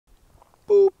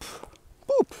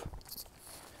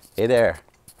Hey there,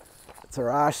 it's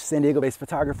Arash, San Diego-based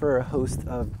photographer, host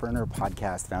of Burner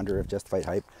Podcast, founder of Just Fight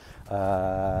Hype.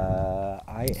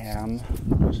 I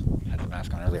had the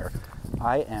mask on earlier.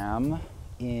 I am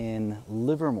in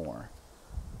Livermore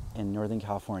in Northern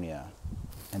California,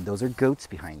 and those are goats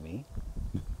behind me.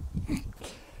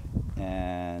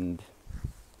 And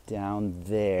down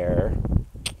there,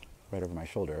 right over my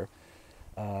shoulder,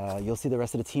 you'll see the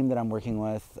rest of the team that I'm working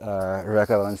with.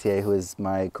 Rebecca Valencier, who is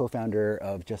my co-founder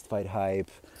of Just Fight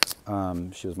Hype.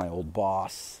 She was my old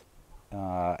boss.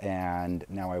 And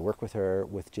now I work with her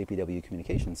with JPW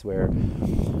Communications, where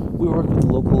we work with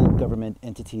local government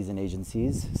entities and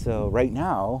agencies. So right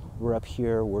now, we're up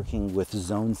here working with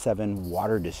Zone 7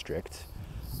 Water District.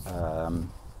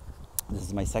 This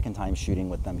is my second time shooting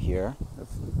with them here.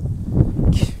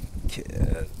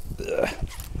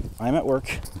 I'm at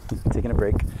work, taking a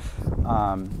break.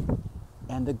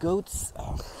 And the goats,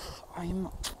 I'm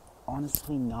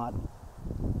honestly not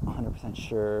 100%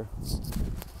 sure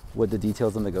what the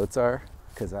details on the goats are,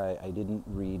 because I didn't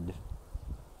read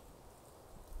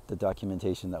the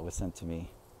documentation that was sent to me.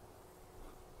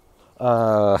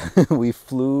 We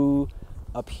flew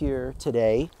up here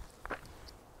today.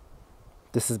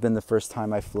 This has been the first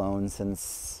time I've flown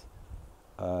since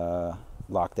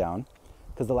lockdown.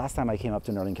 Because the last time I came up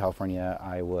to Northern California,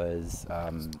 I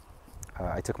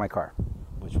took my car,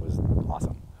 which was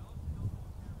awesome.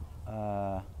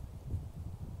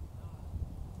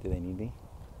 Do they need me?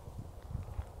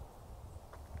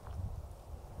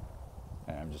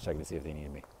 I'm just checking to see if they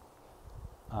need me.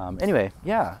 Anyway,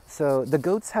 yeah, so the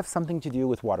goats have something to do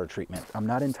with water treatment. I'm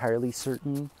not entirely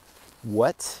certain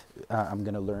what. I'm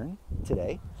going to learn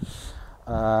today.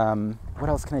 What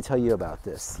else can I tell you about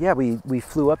this? Yeah, we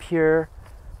flew up here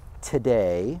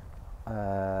today,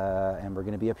 and we're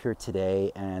going to be up here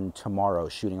today and tomorrow,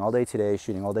 shooting all day today,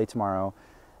 shooting all day tomorrow,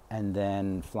 and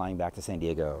then flying back to San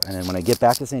Diego. And then when I get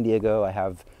back to San Diego, I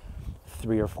have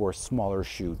 3 or 4 smaller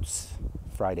shoots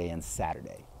Friday and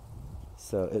Saturday.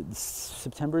 So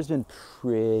September's been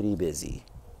pretty busy,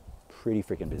 pretty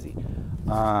freaking busy.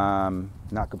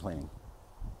 Not complaining.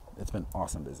 It's been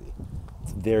awesome busy.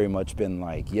 It's very much been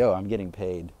like, yo, I'm getting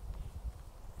paid.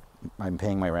 I'm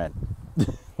paying my rent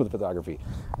with photography.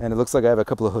 And it looks like I have a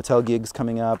couple of hotel gigs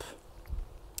coming up.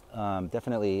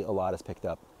 Definitely a lot has picked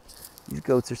up. These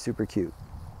goats are super cute.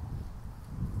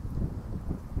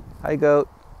 Hi, goat.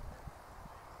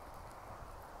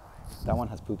 That one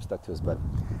has poop stuck to his butt.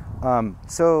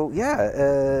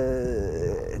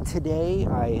 Today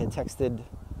I had texted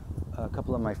a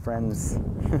couple of my friends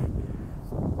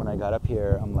when I got up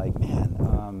here. I'm like,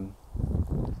 man,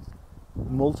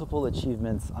 multiple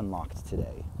achievements unlocked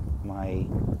today. My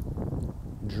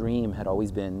dream had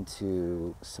always been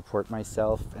to support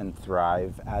myself and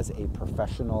thrive as a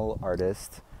professional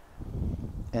artist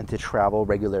and to travel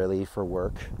regularly for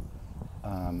work.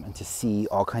 And to see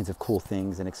all kinds of cool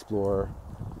things and explore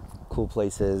cool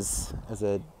places as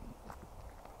a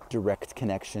direct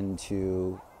connection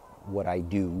to what I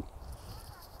do.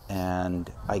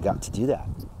 And I got to do that.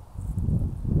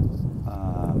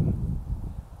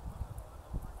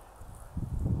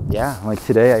 Like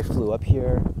today I flew up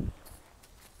here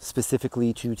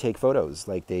specifically to take photos.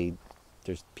 Like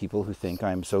there's people who think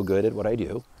I'm so good at what I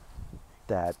do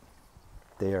that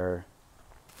they are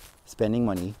spending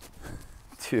money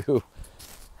to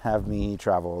have me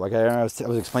travel. Like I was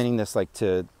explaining this like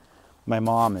to my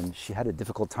mom, and she had a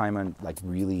difficult time on like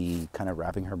really kind of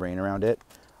wrapping her brain around it.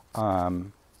 I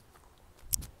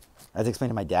was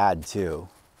explaining to my dad too.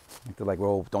 Like, they're like,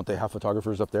 well, don't they have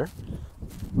photographers up there?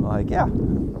 I'm like, yeah,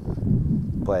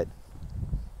 but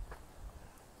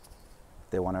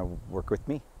they want to work with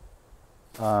me,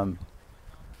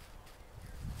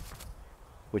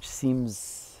 which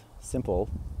seems simple,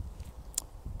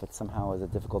 but somehow is a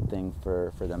difficult thing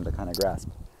for them to kind of grasp.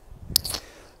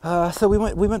 So we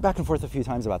went back and forth a few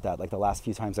times about that. Like the last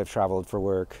few times I've traveled for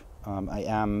work, I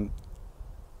am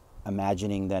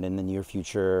imagining that in the near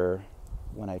future,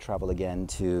 when I travel again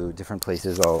to different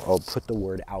places, I'll put the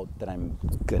word out that I'm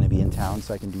going to be in town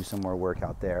so I can do some more work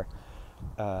out there.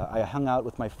 I hung out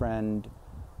with my friend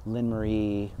Lynn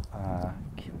Marie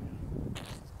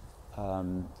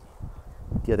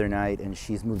the other night, and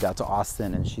she's moved out to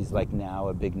Austin, and she's like now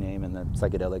a big name in the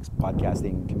psychedelics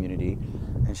podcasting community.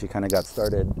 And she kind of got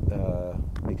started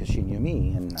because she knew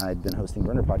me, and I'd been hosting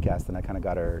Burner Podcast, and I kind of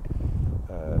got her.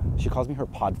 She calls me her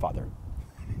podfather.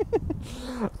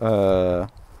 So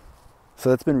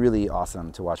that's been really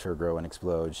awesome to watch her grow and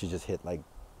explode. She just hit like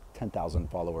 10,000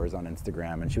 followers on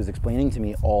Instagram, and she was explaining to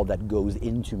me all that goes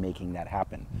into making that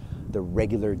happen. The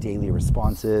regular daily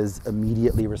responses,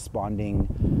 immediately responding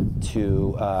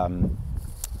to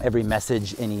every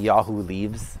message any Yahoo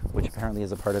leaves, which apparently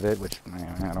is a part of it, which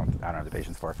I don't have the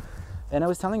patience for. And I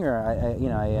was telling her, I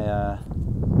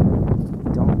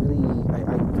don't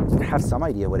really, I have some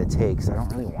idea what it takes. I don't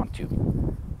really want to.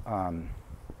 I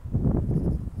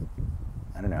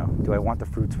don't know. Do I want the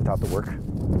fruits without the work?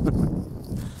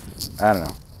 I don't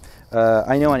know.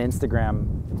 I know on Instagram,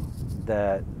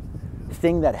 the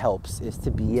thing that helps is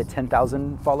to be at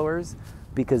 10,000 followers,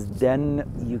 because then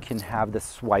you can have the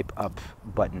swipe up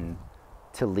button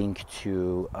to link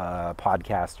to a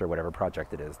podcast or whatever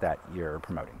project it is that you're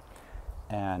promoting.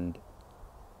 And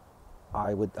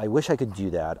I wish I could do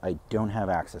that. I don't have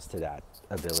access to that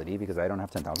ability because I don't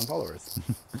have 10,000 followers.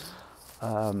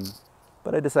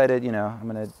 But I decided, I'm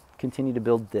going to continue to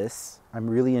build this. I'm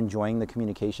really enjoying the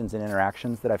communications and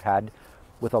interactions that I've had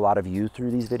with a lot of you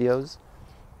through these videos.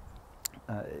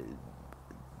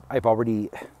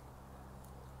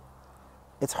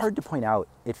 It's hard to point out.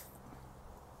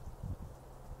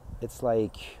 It's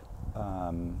like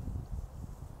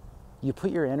you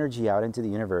put your energy out into the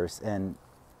universe, and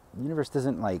the universe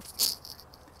doesn't like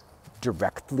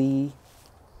directly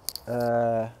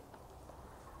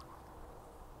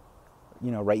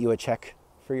write you a check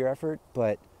for your effort,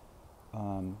 but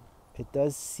it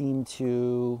does seem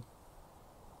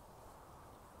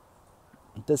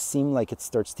like it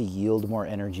starts to yield more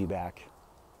energy back.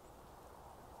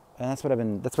 And that's what I've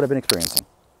been experiencing.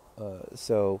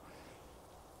 So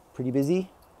pretty busy,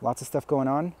 lots of stuff going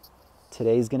on.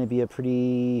 Today's going to be a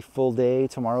pretty full day.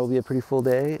 Tomorrow will be a pretty full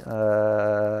day.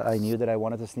 I knew that I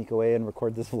wanted to sneak away and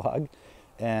record this vlog,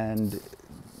 and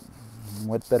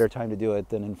what better time to do it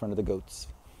than in front of the goats?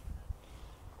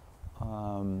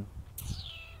 They're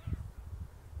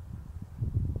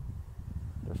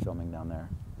filming down there.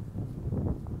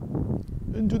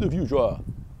 Into the future.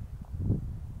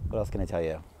 What else can I tell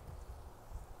you?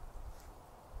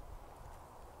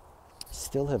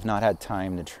 Still have not had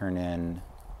time to turn in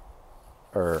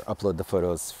or upload the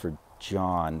photos for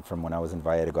John from when I was in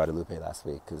Valle de Guadalupe last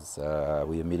week, because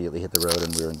we immediately hit the road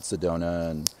and we were in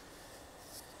Sedona.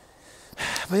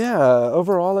 But yeah,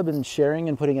 overall I've been sharing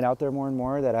and putting it out there more and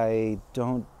more that I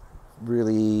don't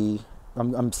really...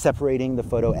 I'm separating the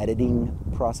photo editing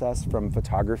process from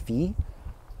photography.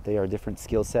 They are different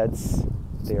skill sets,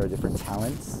 they are different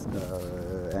talents,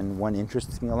 and one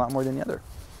interests me a lot more than the other.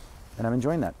 And I'm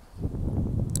enjoying that.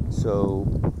 So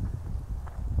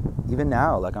even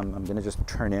now, like I'm going to just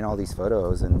turn in all these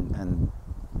photos, and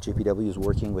JPW is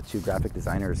working with two graphic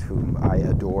designers whom I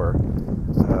adore,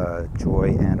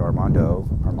 Joy and Armando.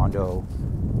 Armando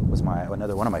was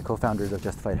another one of my co-founders of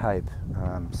Justified Hype.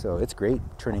 So it's great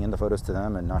turning in the photos to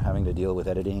them and not having to deal with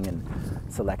editing and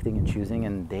selecting and choosing,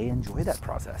 and they enjoy that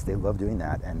process. They love doing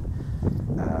that, and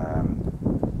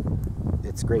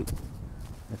it's great.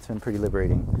 It's been pretty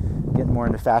liberating. Getting more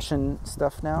into fashion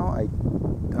stuff now.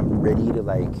 I'm ready to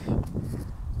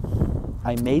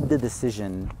I made the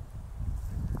decision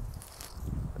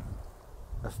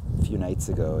a few nights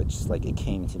ago. It just it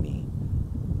came to me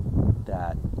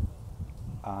that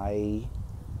I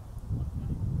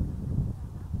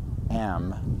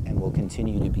am and will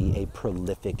continue to be a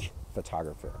prolific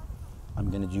photographer. I'm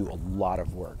going to do a lot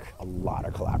of work, a lot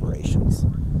of collaborations,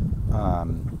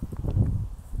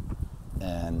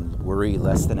 and worry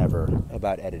less than ever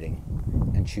about editing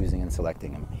and choosing and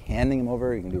selecting them, handing them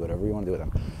over. You can do whatever you want to do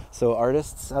with them. So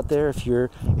artists out there, if you're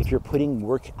putting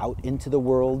work out into the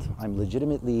world,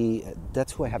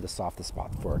 that's who I have the softest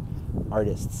spot for.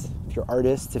 Artists. If you're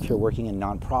artists, if you're working in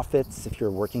nonprofits, if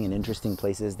you're working in interesting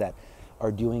places that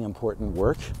are doing important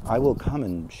work, I will come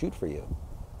and shoot for you.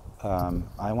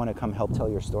 I want to come help tell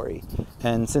your story.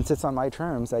 And since it's on my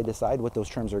terms, I decide what those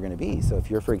terms are going to be. So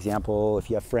if you have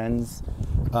friends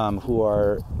who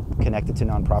are connected to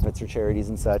nonprofits or charities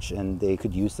and such, and they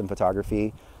could use some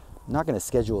photography, I'm not going to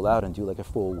schedule out and do a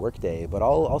full work day, but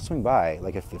I'll swing by.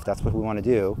 If that's what we want to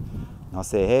do, I'll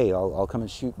say, hey, I'll come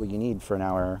and shoot what you need for an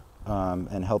hour,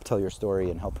 and help tell your story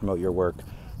and help promote your work.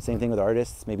 Same thing with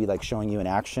artists, maybe showing you in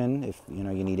action if you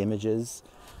need images.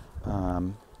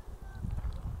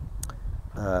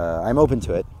 I'm open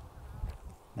to it.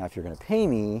 Now, if you're going to pay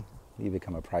me, you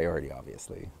become a priority,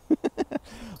 obviously.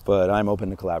 But I'm open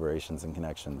to collaborations and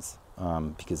connections,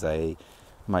 because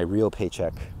my real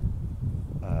paycheck,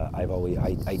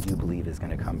 I do believe is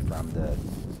going to come from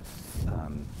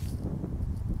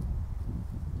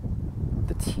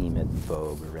the team at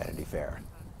Vogue or Vanity Fair.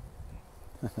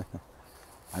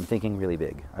 I'm thinking really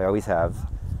big. I always have.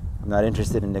 I'm not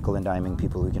interested in nickel and diming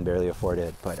people who can barely afford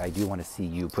it, but I do want to see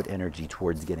you put energy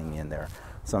towards getting me in there.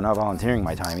 So I'm not volunteering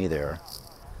my time either.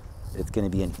 It's going to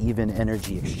be an even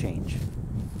energy exchange.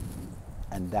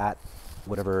 And that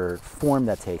whatever form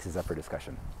that takes is up for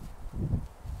discussion.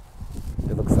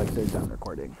 It looks like they're done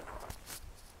recording.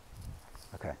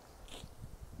 Okay.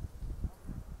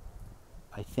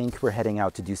 I think we're heading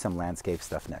out to do some landscape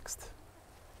stuff next.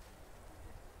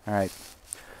 All right.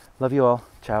 Love you all.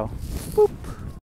 Ciao. Boop.